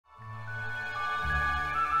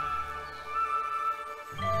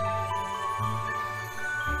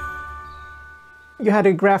you had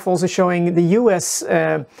a graph also showing the U.S.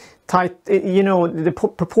 The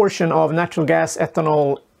proportion of natural gas,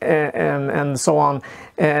 ethanol, and so on,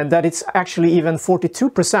 that it's actually even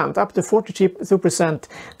 42%, up to 42%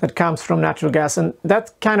 that comes from natural gas, and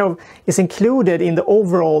that kind of is included in the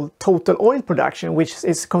overall total oil production, which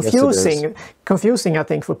is confusing. Yes, confusing, I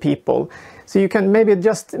think, for people. So you can maybe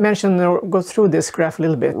just mention or go through this graph a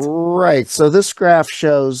little bit. Right. So this graph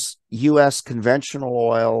shows U.S. conventional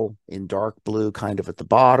oil in dark blue, kind of at the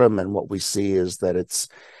bottom, and what we see is that it's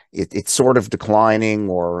sort of declining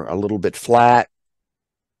or a little bit flat.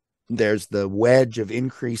 There's the wedge of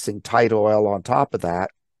increasing tight oil on top of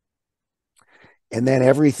that. And then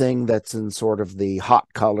everything that's in sort of the hot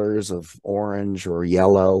colors of orange or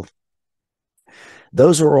yellow,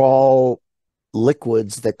 those are all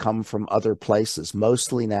liquids that come from other places,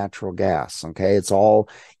 mostly natural gas. Okay. It's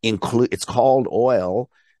called oil,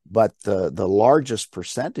 but the largest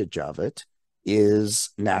percentage of it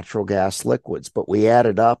is natural gas liquids. But we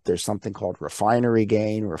added up, there's something called refinery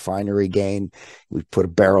gain. We put a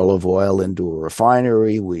barrel of oil into a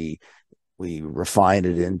refinery, we refine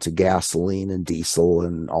it into gasoline and diesel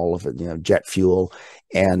and all of it, jet fuel,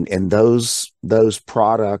 and those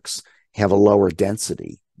products have a lower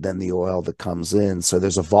density than the oil that comes in. So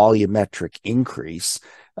there's a volumetric increase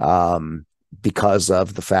because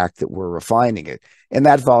of the fact that we're refining it. And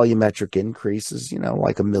that volumetric increase is,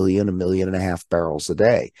 like 1.5 million barrels a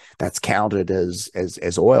day. That's counted as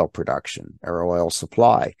oil production or oil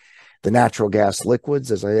supply. The natural gas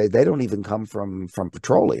liquids, as I say, they don't even come from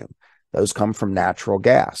petroleum. Those come from natural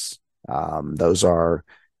gas.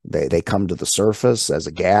 They come to the surface as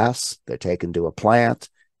a gas. They're taken to a plant,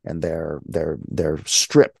 and they're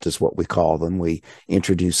stripped, is what we call them. We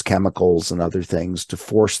introduce chemicals and other things to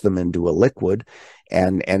force them into a liquid,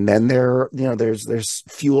 and then there's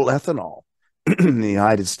fuel ethanol. In the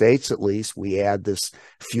United States, at least, we add this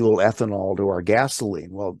fuel ethanol to our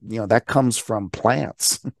gasoline. Well, that comes from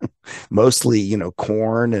plants, mostly,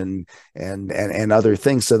 corn and other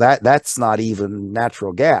things. So that's not even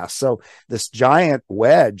natural gas. So this giant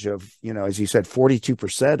wedge of, as you said,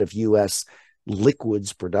 42% of U.S.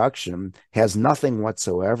 liquids production has nothing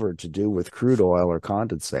whatsoever to do with crude oil or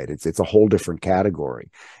condensate. It's a whole different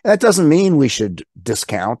category. And that doesn't mean we should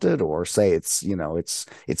discount it or say it's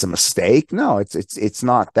a mistake. No, it's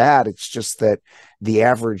not that. It's just that the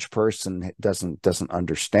average person doesn't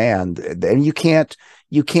understand. And you can't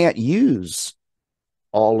use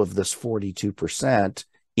all of this 42%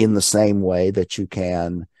 in the same way that you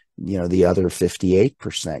can, the other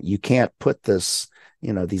 58%. You can't put this,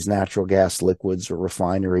 these natural gas liquids or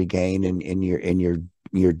refinery gain in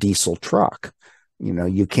your diesel truck.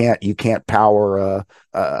 You can't power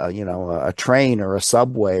a train or a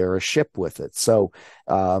subway or a ship with it. So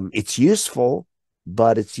it's useful,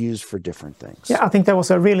 but it's used for different things. Yeah, I think that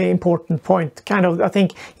was a really important point. Kind of, I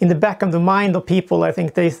think in the back of the mind of people, I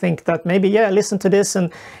think they think that maybe, listen to this,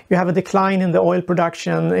 and you have a decline in the oil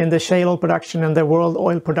production, in the shale oil production and the world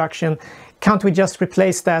oil production. Can't we just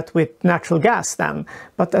replace that with natural gas then?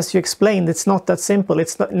 But as you explained, it's not that simple.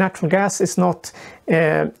 Natural gas is not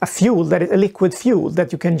a fuel, that is a liquid fuel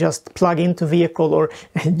that you can just plug into vehicle or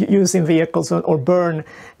use in vehicles or burn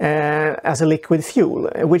as a liquid fuel,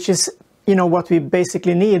 which is what we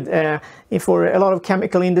basically need for a lot of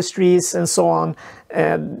chemical industries and so on.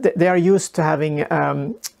 They are used to having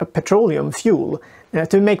a petroleum fuel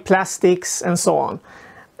to make plastics and so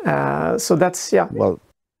on. So that's Well,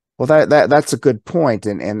 that's a good point,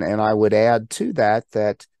 and I would add to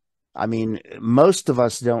that I mean, most of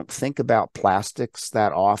us don't think about plastics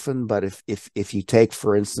that often, but if you take,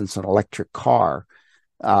 for instance, an electric car,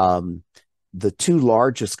 the two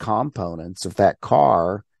largest components of that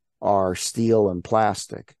car are steel and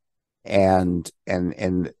plastic, and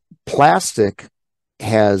plastic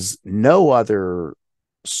has no other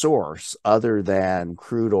source other than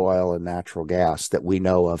crude oil and natural gas that we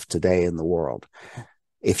know of today in the world.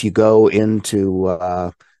 If you go into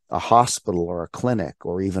a hospital or a clinic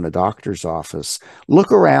or even a doctor's office,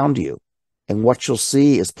 look around you, and what you'll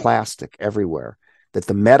see is plastic everywhere. That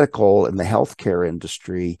the medical and the healthcare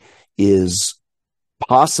industry is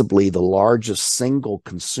possibly the largest single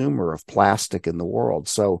consumer of plastic in the world.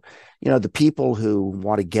 So, the people who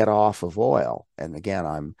want to get off of oil, and again,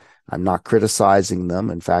 I'm not criticizing them.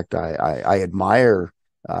 In fact, I admire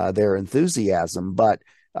their enthusiasm, but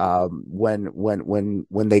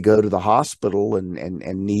when they go to the hospital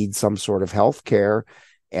and need some sort of health care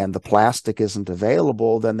and the plastic isn't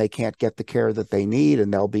available, then they can't get the care that they need,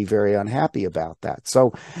 and they'll be very unhappy about that.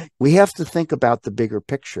 So we have to think about the bigger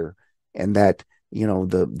picture, and that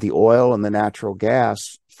the oil and the natural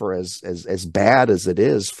gas, for as bad as it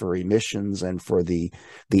is for emissions and for the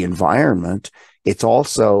environment, it's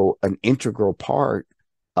also an integral part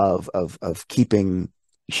of keeping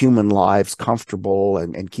human lives comfortable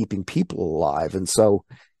and keeping people alive. And so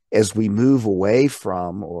as we move away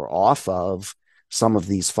from or off of some of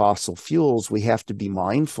these fossil fuels, we have to be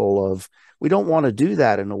mindful of, we don't want to do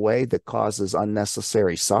that in a way that causes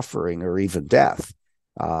unnecessary suffering or even death.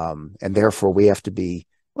 And therefore we have to be,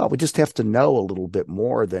 well, we just have to know a little bit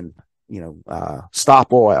more than,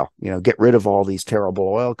 stop oil, get rid of all these terrible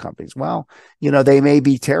oil companies. Well, they may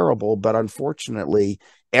be terrible, but unfortunately,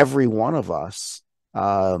 every one of us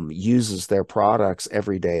uses their products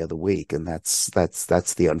every day of the week. And that's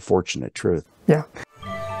the unfortunate truth. Yeah.